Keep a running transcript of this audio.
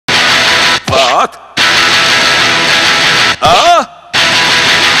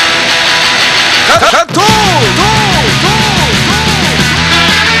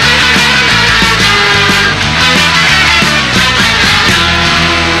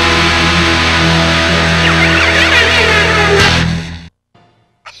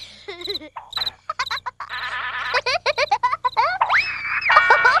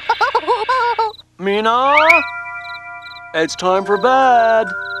It's time for bed.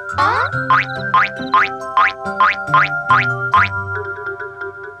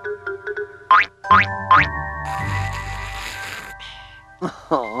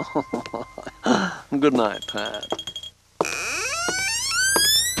 Good night, Pat.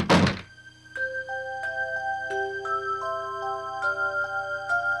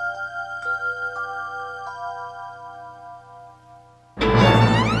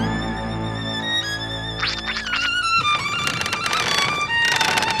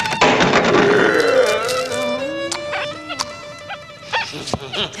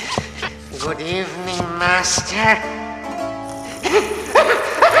 Good evening, Master.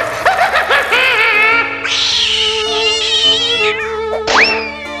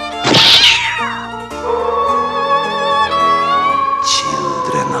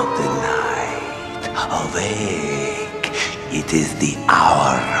 Children of the night, awake. It is the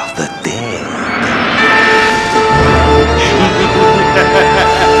hour of the dead.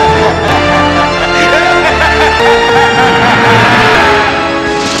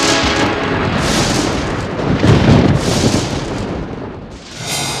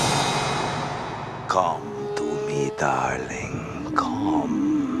 Come to me, darling.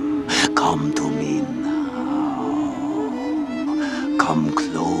 Come to me now. Come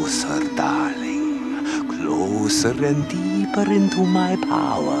closer, darling. Closer and deeper into my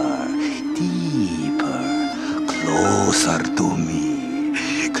power. Deeper. Closer to me.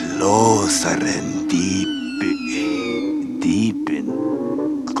 Closer and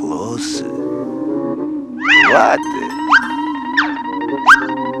deepen. Closer. What?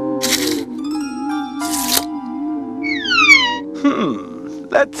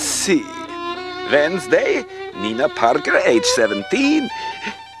 Let's see. Wednesday, Nina Parker, age 17.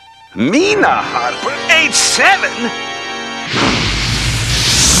 Mina Harper, age 7?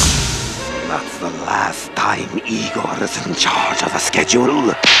 That's the last time Igor is in charge of the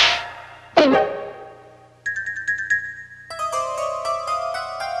schedule.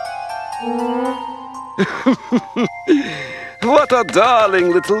 What a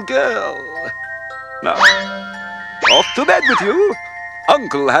darling little girl. Now, off to bed with you.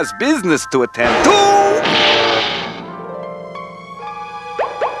 Uncle has business to attend to.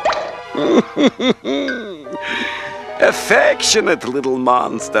 Affectionate little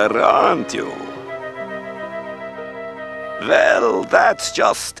monster, aren't you? Well, that's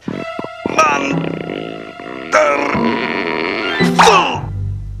just wonderful.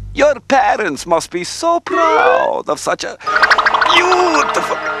 Your parents must be so proud of such a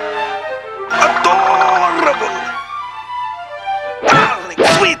beautiful, adorable, darling,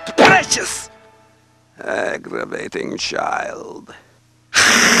 sweet, precious, aggravating child.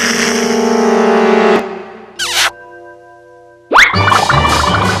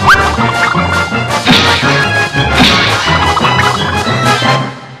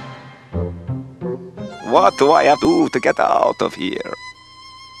 What do I have to do to get out of here?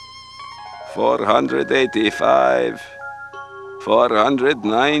 485,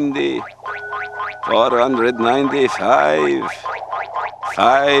 490, 495,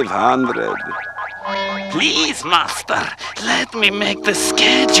 500. Please, master, let me make the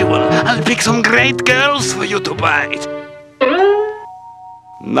schedule. I'll pick some great girls for you to bite.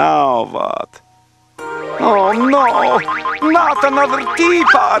 Now what? Oh no, not another tea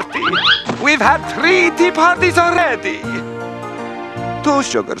party. We've had 3 tea parties already. 2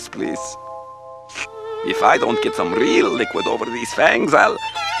 sugars, please. If I don't get some real liquid over these fangs, I'll...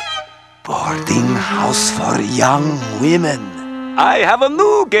 Boarding house for young women. I have a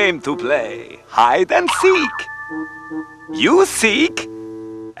new game to play. Hide and seek. You seek,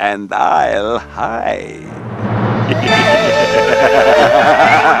 and I'll hide.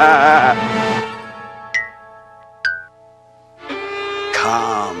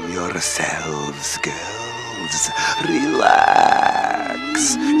 Calm yourselves, girls.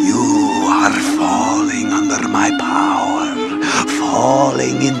 Relax. You are falling under my power.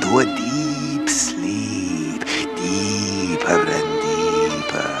 Falling into a deep sleep. Deeper and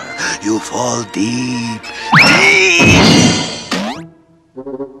deeper. You fall deep. Deep!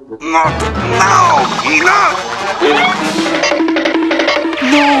 Not now, Mina!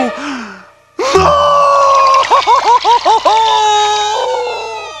 No! No!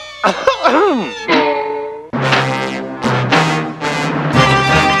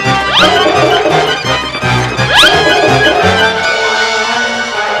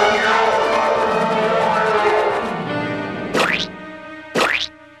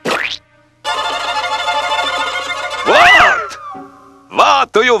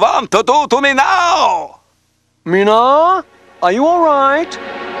 What do you want to do to me now? Mina, are you all right?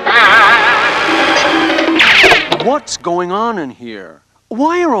 What's going on in here?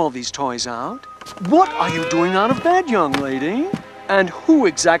 Why are all these toys out? What are you doing out of bed, young lady? And who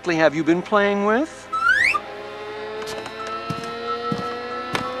exactly have you been playing with?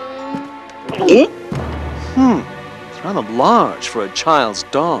 It's rather large for a child's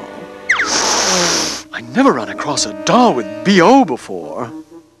doll. I never ran across a doll with B.O. before.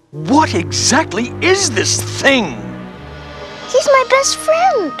 What exactly is this thing? He's my best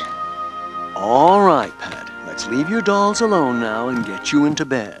friend. All right, Pat. Let's leave your dolls alone now and get you into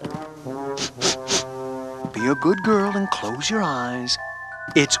bed. Be a good girl and close your eyes.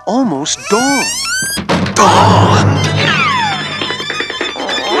 It's almost dawn. Dawn!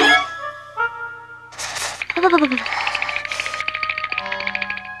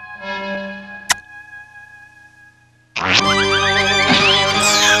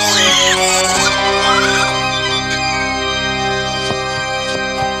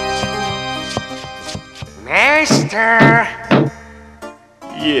 Master!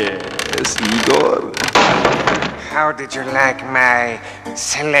 Yes, Igor. How did you like my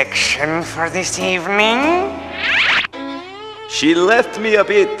selection for this evening? She left me a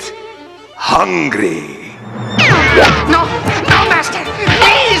bit hungry. No!